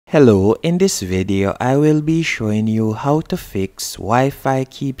Hello, in this video I will be showing you how to fix Wi-Fi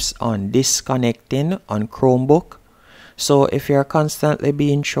keeps on disconnecting on Chromebook. So if you're constantly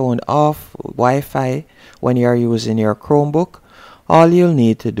being shown off Wi-Fi when you're using your Chromebook, all you'll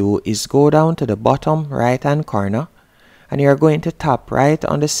need to do is go down to the bottom right hand corner and you're going to tap right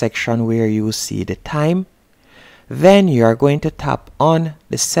on the section where you see the time. Then you're going to tap on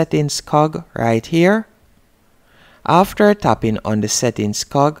the settings cog right here. After tapping on the settings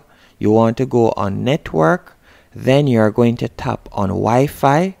cog, you want to go on network, then you're going to tap on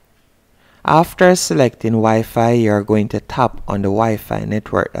Wi-Fi. After selecting Wi-Fi, you're going to tap on the Wi-Fi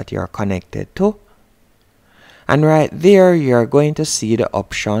network that you're connected to. And right there, you're going to see the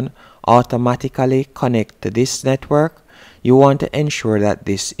option automatically connect to this network. You want to ensure that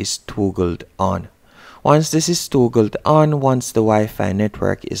this is toggled on. Once this is toggled on, once the Wi-Fi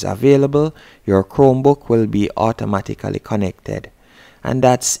network is available, your Chromebook will be automatically connected. And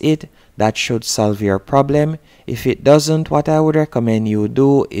that's it. That should solve your problem. If it doesn't, what I would recommend you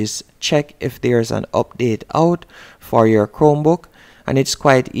do is check if there's an update out for your Chromebook. And it's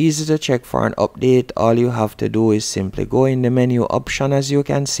quite easy to check for an update. All you have to do is simply go in the menu option, as you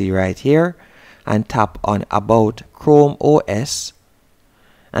can see right here, and tap on About Chrome OS.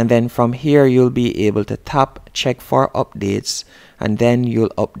 And then from here you'll be able to tap check for updates, and then you'll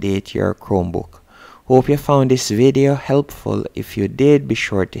update your Chromebook. Hope you found this video helpful. If you did, be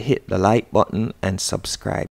sure to hit the like button and subscribe.